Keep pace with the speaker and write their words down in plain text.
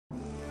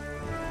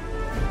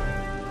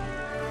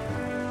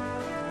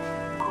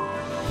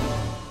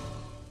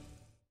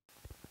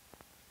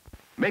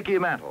Mickey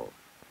Mantle.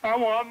 I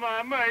want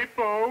my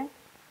Maypo.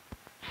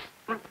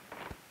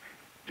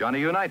 Johnny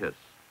Unitas.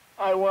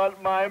 I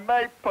want my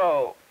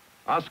Maypo.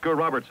 Oscar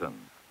Robertson.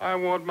 I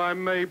want my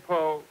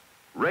Maypo.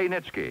 Ray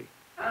Nitschke.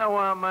 I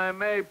want my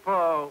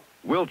Maypo.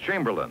 Wilt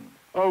Chamberlain.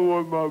 I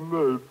want my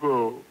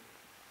Maypo.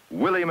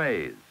 Willie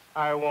Mays.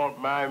 I want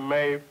my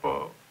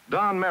Maypo.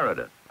 Don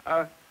Meredith.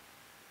 I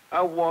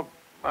want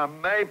my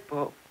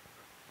Maypo.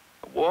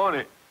 I want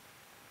it.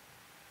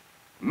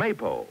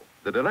 Maypo,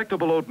 the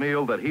delectable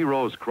oatmeal that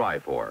heroes cry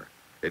for.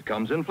 It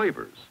comes in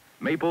flavors: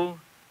 maple,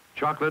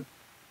 chocolate,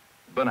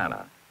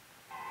 banana.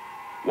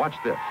 Watch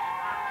this.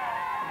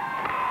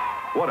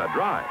 What a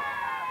drive.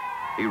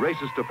 He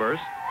races to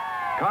first,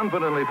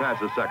 confidently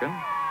passes second,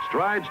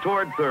 strides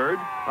toward third.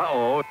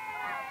 Uh-oh,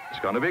 it's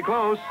going to be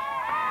close.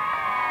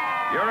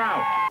 You're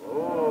out.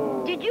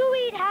 Oh. Did you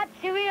eat hot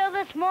cereal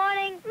this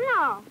morning?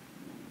 No.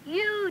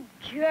 You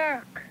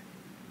jerk.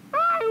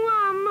 I